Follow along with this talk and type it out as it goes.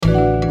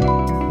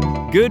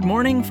Good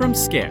morning from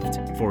Skift.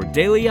 For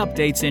daily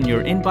updates in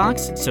your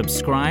inbox,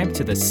 subscribe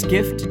to the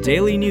Skift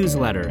Daily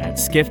newsletter at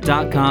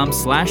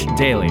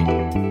skift.com/daily.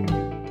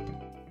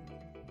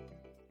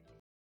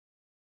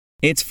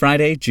 It's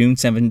Friday, June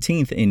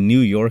 17th in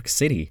New York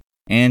City.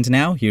 And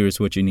now here's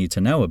what you need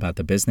to know about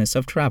the business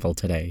of travel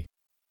today.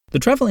 The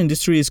travel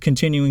industry is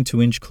continuing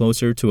to inch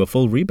closer to a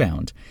full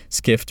rebound.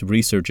 Skift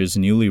Research's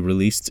newly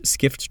released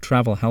Skift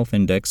Travel Health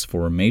Index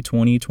for May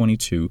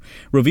 2022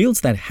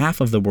 reveals that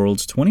half of the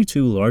world's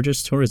 22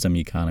 largest tourism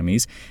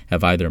economies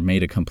have either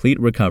made a complete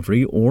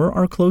recovery or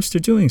are close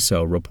to doing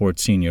so,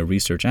 reports senior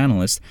research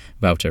analyst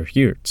Wouter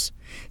Geertz.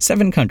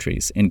 7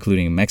 countries,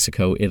 including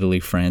Mexico, Italy,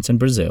 France, and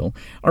Brazil,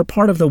 are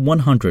part of the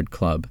 100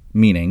 Club,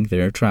 meaning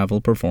their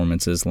travel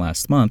performances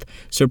last month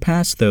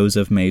surpassed those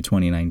of May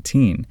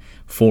 2019.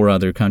 4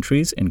 other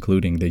countries,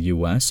 including the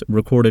U.S.,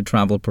 recorded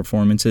travel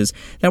performances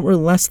that were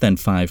less than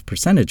 5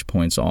 percentage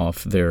points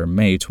off their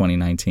May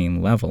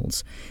 2019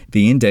 levels.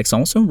 The index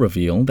also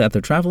revealed that the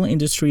travel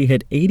industry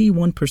hit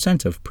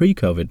 81% of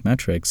pre-COVID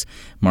metrics,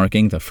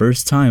 marking the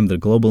first time the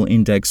global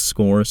index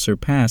score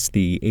surpassed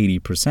the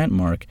 80%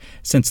 mark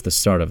since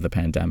the start of the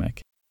pandemic.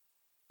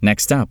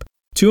 Next up,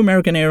 2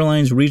 American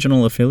Airlines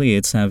regional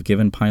affiliates have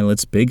given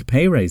pilots big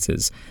pay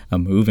raises, a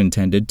move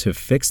intended to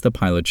fix the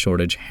pilot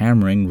shortage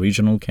hammering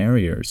regional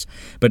carriers.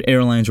 But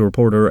airlines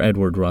reporter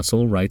Edward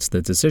Russell writes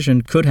the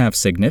decision could have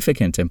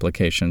significant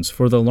implications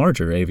for the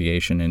larger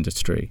aviation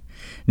industry.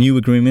 New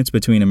agreements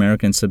between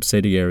American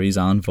subsidiaries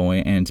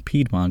Envoy and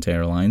Piedmont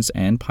Airlines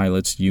and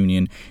pilots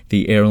union,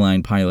 the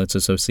Airline Pilots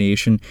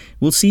Association,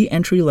 will see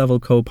entry-level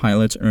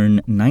co-pilots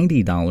earn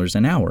 $90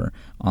 an hour.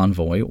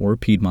 Envoy or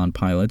Piedmont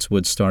pilots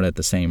would start at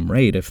the same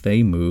rate if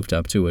they moved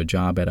up to a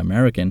job at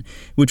American,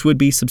 which would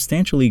be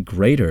substantially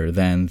greater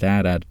than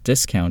that at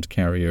discount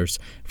carriers,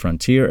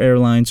 Frontier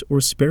Airlines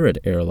or Spirit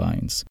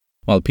Airlines.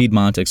 While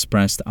Piedmont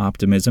expressed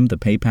optimism the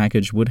pay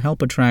package would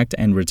help attract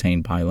and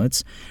retain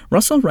pilots,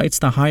 Russell writes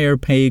the higher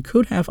pay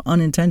could have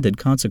unintended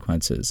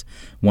consequences,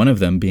 one of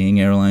them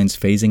being airlines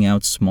phasing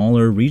out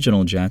smaller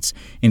regional jets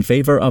in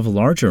favor of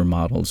larger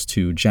models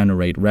to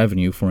generate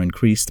revenue for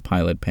increased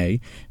pilot pay,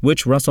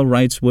 which Russell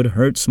writes would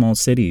hurt small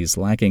cities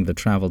lacking the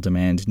travel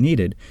demand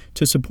needed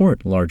to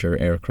support larger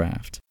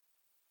aircraft.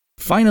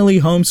 Finally,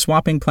 home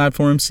swapping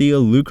platforms see a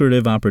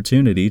lucrative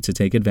opportunity to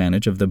take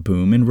advantage of the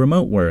boom in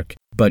remote work.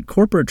 But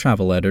corporate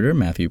travel editor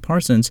Matthew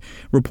Parsons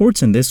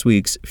reports in this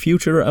week's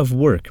Future of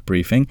Work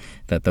briefing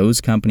that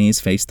those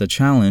companies face the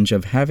challenge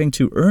of having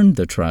to earn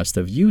the trust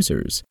of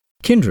users.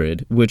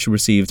 Kindred, which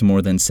received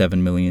more than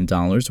 $7 million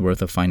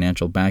worth of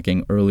financial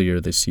backing earlier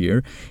this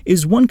year,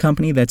 is one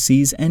company that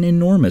sees an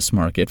enormous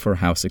market for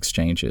house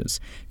exchanges.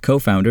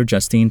 Co-founder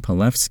Justine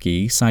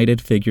Palevsky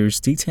cited figures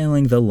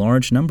detailing the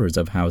large numbers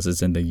of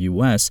houses in the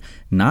U.S.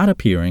 not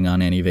appearing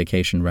on any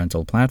vacation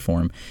rental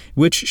platform,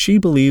 which she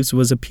believes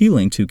was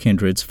appealing to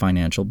Kindred's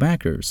financial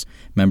backers.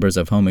 Members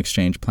of home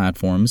exchange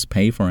platforms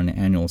pay for an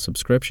annual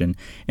subscription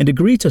and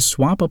agree to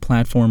swap a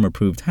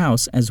platform-approved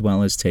house as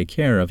well as take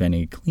care of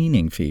any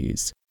cleaning fees.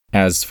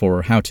 As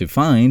for how to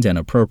find an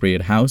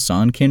appropriate house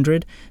on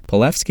Kindred,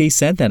 Palevsky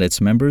said that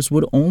its members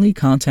would only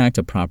contact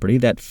a property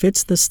that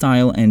fits the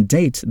style and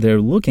date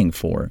they're looking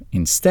for,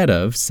 instead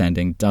of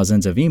sending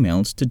dozens of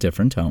emails to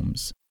different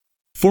homes.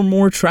 For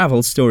more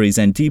travel stories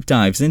and deep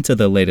dives into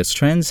the latest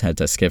trends, head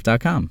to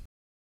skift.com.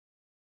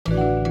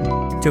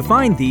 To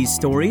find these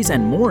stories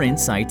and more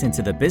insight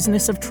into the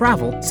business of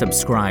travel,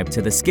 subscribe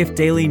to the Skift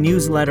Daily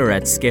newsletter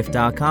at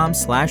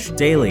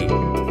skift.com/daily.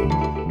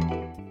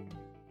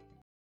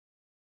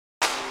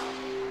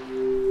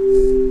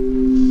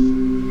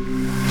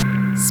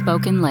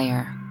 Spoken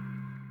Layer.